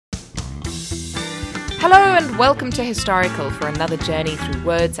Hello and welcome to Historical for another journey through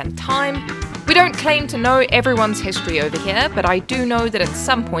words and time. We don't claim to know everyone's history over here, but I do know that at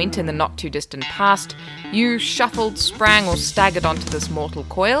some point in the not-too-distant past, you shuffled, sprang, or staggered onto this mortal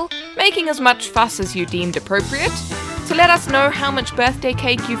coil, making as much fuss as you deemed appropriate. To let us know how much birthday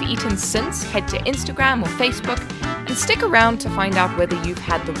cake you've eaten since, head to Instagram or Facebook, and stick around to find out whether you've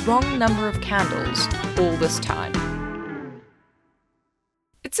had the wrong number of candles all this time.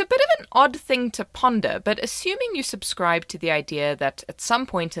 It's a bit of an odd thing to ponder, but assuming you subscribe to the idea that at some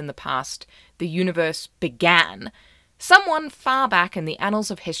point in the past, the universe began, someone far back in the annals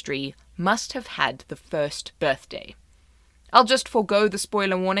of history must have had the first birthday. I'll just forego the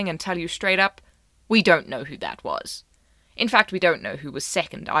spoiler warning and tell you straight up, we don't know who that was. In fact, we don't know who was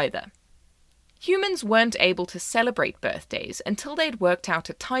second either. Humans weren't able to celebrate birthdays until they'd worked out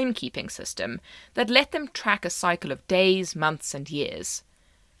a timekeeping system that let them track a cycle of days, months, and years.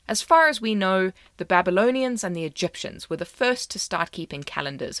 As far as we know, the Babylonians and the Egyptians were the first to start keeping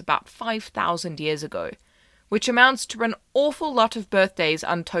calendars about 5,000 years ago, which amounts to an awful lot of birthdays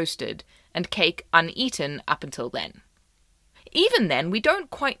untoasted and cake uneaten up until then. Even then, we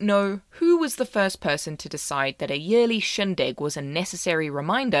don't quite know who was the first person to decide that a yearly shindig was a necessary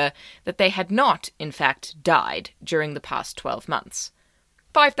reminder that they had not, in fact, died during the past 12 months.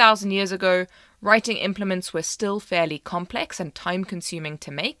 5,000 years ago, writing implements were still fairly complex and time-consuming to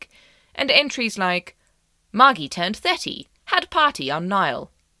make, and entries like, Margie turned 30, had party on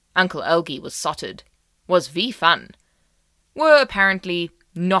Nile, Uncle Elgie was sotted, was V fun, were apparently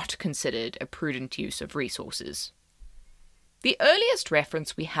not considered a prudent use of resources. The earliest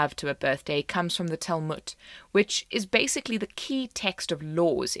reference we have to a birthday comes from the Talmud, which is basically the key text of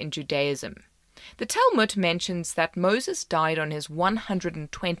laws in Judaism. The Talmud mentions that Moses died on his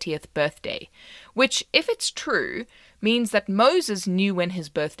 120th birthday, which, if it's true, means that Moses knew when his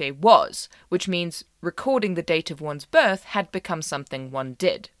birthday was, which means recording the date of one's birth had become something one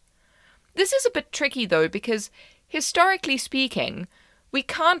did. This is a bit tricky though, because, historically speaking, we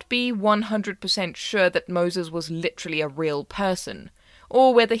can't be 100% sure that Moses was literally a real person,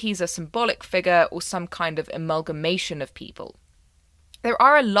 or whether he's a symbolic figure or some kind of amalgamation of people. There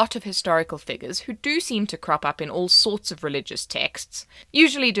are a lot of historical figures who do seem to crop up in all sorts of religious texts,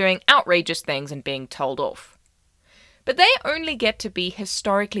 usually doing outrageous things and being told off. But they only get to be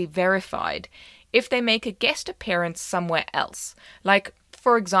historically verified if they make a guest appearance somewhere else, like,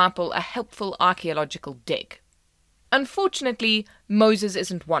 for example, a helpful archaeological dig. Unfortunately, Moses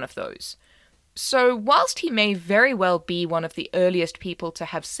isn't one of those. So whilst he may very well be one of the earliest people to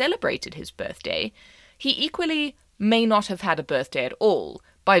have celebrated his birthday, he equally may not have had a birthday at all,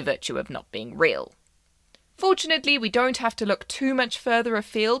 by virtue of not being real. Fortunately, we don't have to look too much further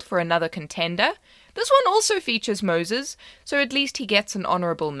afield for another contender. This one also features Moses, so at least he gets an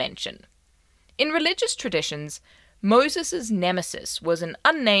honourable mention. In religious traditions, Moses' nemesis was an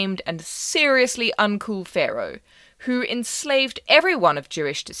unnamed and seriously uncool pharaoh, who enslaved everyone of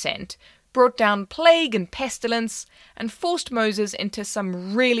Jewish descent, brought down plague and pestilence, and forced Moses into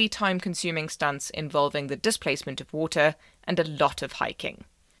some really time-consuming stunts involving the displacement of water and a lot of hiking.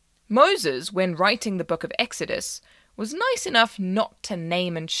 Moses, when writing the book of Exodus, was nice enough not to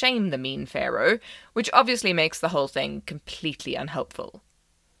name and shame the mean pharaoh, which obviously makes the whole thing completely unhelpful.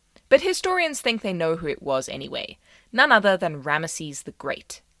 But historians think they know who it was anyway, none other than Rameses the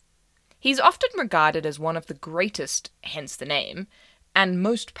Great. He's often regarded as one of the greatest, hence the name, and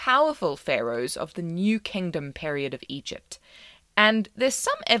most powerful pharaohs of the New Kingdom period of Egypt, and there's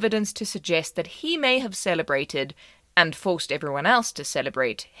some evidence to suggest that he may have celebrated, and forced everyone else to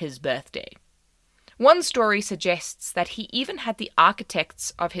celebrate, his birthday. One story suggests that he even had the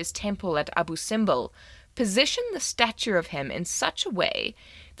architects of his temple at Abu Simbel position the statue of him in such a way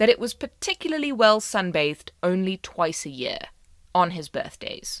that it was particularly well sunbathed only twice a year, on his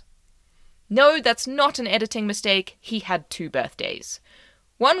birthdays. No, that's not an editing mistake, he had 2 birthdays.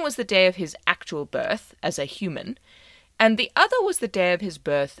 One was the day of his actual birth, as a human, and the other was the day of his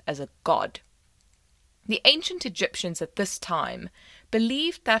birth as a god. The ancient Egyptians at this time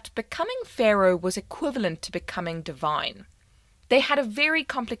believed that becoming pharaoh was equivalent to becoming divine. They had a very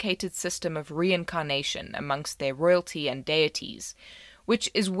complicated system of reincarnation amongst their royalty and deities, which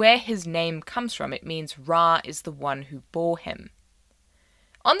is where his name comes from. It means Ra is the one who bore him.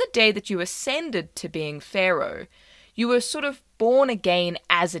 On the day that you ascended to being pharaoh, you were sort of born again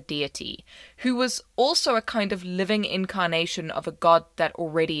as a deity, who was also a kind of living incarnation of a god that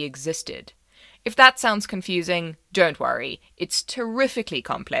already existed. If that sounds confusing, don't worry, it's terrifically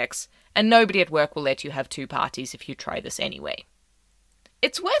complex, and nobody at work will let you have 2 parties if you try this anyway.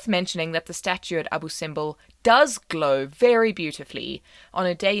 It's worth mentioning that the statue at Abu Simbel does glow very beautifully on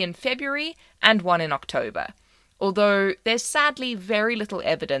a day in February and one in October, although there's sadly very little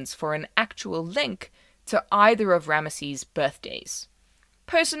evidence for an actual link to either of Ramesses' birthdays.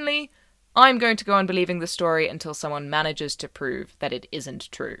 Personally, I'm going to go on believing the story until someone manages to prove that it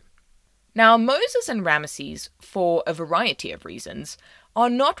isn't true. Now, Moses and Ramesses, for a variety of reasons, are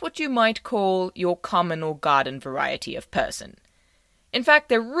not what you might call your common or garden variety of person. In fact,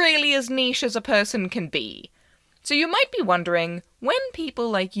 they're really as niche as a person can be. So you might be wondering when people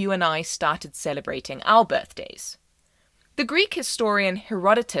like you and I started celebrating our birthdays. The Greek historian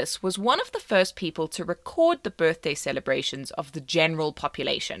Herodotus was one of the first people to record the birthday celebrations of the general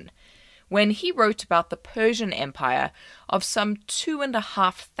population, when he wrote about the Persian Empire of some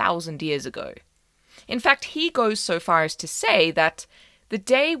 2,500 years ago. In fact, he goes so far as to say that the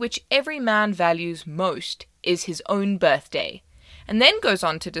day which every man values most is his own birthday, and then goes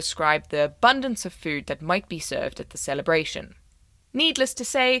on to describe the abundance of food that might be served at the celebration. Needless to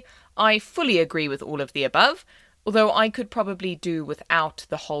say, I fully agree with all of the above, although I could probably do without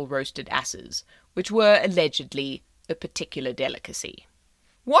the whole roasted asses, which were allegedly a particular delicacy.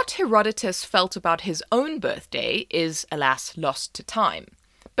 What Herodotus felt about his own birthday is, alas, lost to time,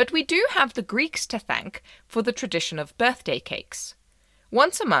 but we do have the Greeks to thank for the tradition of birthday cakes.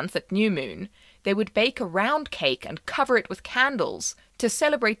 Once a month at new moon, they would bake a round cake and cover it with candles to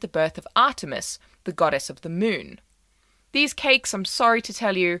celebrate the birth of Artemis, the goddess of the moon. These cakes, I'm sorry to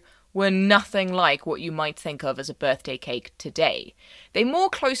tell you, were nothing like what you might think of as a birthday cake today. They more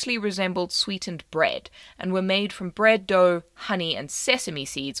closely resembled sweetened bread and were made from bread dough, honey, and sesame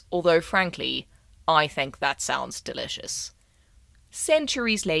seeds, although frankly, I think that sounds delicious.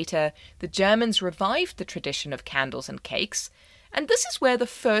 Centuries later, the Germans revived the tradition of candles and cakes, and this is where the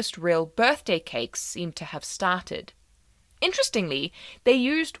first real birthday cakes seem to have started. Interestingly, they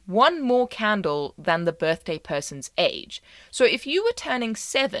used one more candle than the birthday person's age, so if you were turning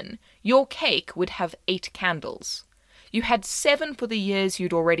 7, your cake would have 8 candles. You had 7 for the years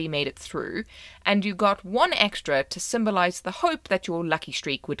you'd already made it through, and you got 1 extra to symbolize the hope that your lucky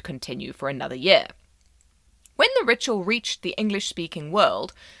streak would continue for another year. When the ritual reached the English-speaking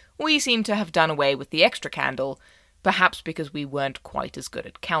world, we seem to have done away with the extra candle, perhaps because we weren't quite as good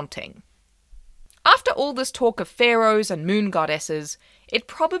at counting. After all this talk of pharaohs and moon goddesses, it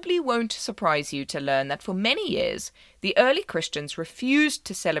probably won't surprise you to learn that for many years, the early Christians refused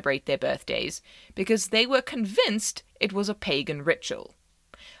to celebrate their birthdays because they were convinced it was a pagan ritual.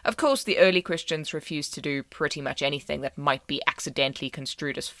 Of course, the early Christians refused to do pretty much anything that might be accidentally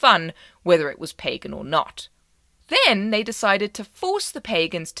construed as fun, whether it was pagan or not. Then they decided to force the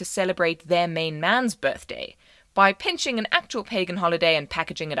pagans to celebrate their main man's birthday by pinching an actual pagan holiday and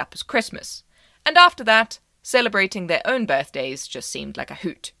packaging it up as Christmas. And after that, celebrating their own birthdays just seemed like a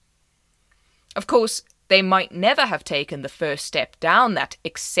hoot. Of course, they might never have taken the first step down that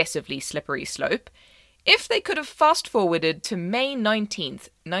excessively slippery slope if they could have fast-forwarded to May 19th,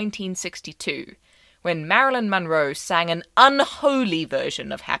 1962, when Marilyn Monroe sang an unholy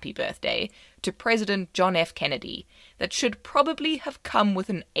version of Happy Birthday to President John F. Kennedy that should probably have come with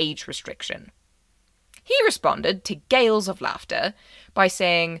an age restriction. He responded to gales of laughter by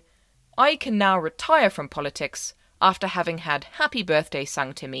saying, "I can now retire from politics after having had Happy Birthday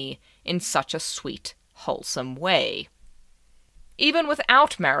sung to me in such a sweet, wholesome way." Even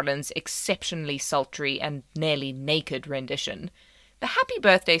without Marilyn's exceptionally sultry and nearly naked rendition, the Happy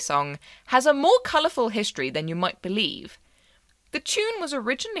Birthday song has a more colourful history than you might believe. The tune was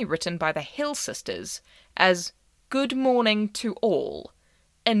originally written by the Hill Sisters as "Good Morning to All,"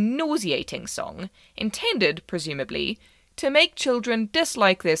 a nauseating song intended, presumably, to make children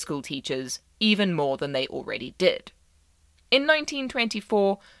dislike their school teachers even more than they already did. In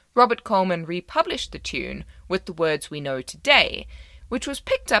 1924, Robert Coleman republished the tune with the words we know today, which was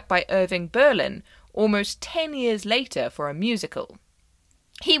picked up by Irving Berlin almost 10 years later for a musical.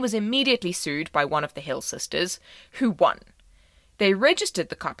 He was immediately sued by one of the Hill Sisters, who won. They registered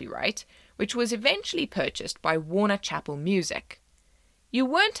the copyright, which was eventually purchased by Warner Chappell Music. You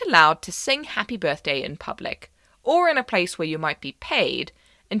weren't allowed to sing Happy Birthday in public, or in a place where you might be paid,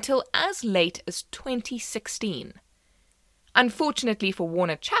 until as late as 2016. Unfortunately for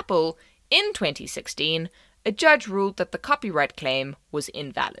Warner Chappell, in 2016, a judge ruled that the copyright claim was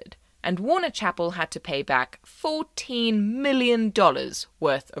invalid, and Warner Chappell had to pay back $14 million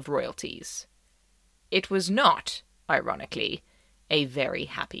worth of royalties. It was not, ironically, a very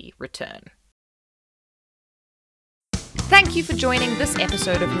happy return. Thank you for joining this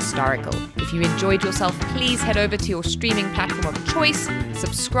episode of Historical. If you enjoyed yourself, please head over to your streaming platform of choice,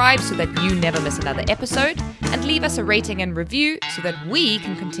 subscribe so that you never miss another episode, and leave us a rating and review so that we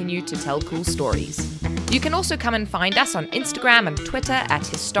can continue to tell cool stories. You can also come and find us on Instagram and Twitter at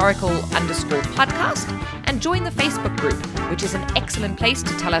historical_podcast, and join the Facebook group, which is an excellent place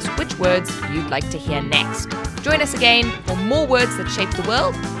to tell us which words you'd like to hear next. Join us again for more words that shape the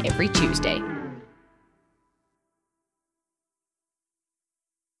world every Tuesday.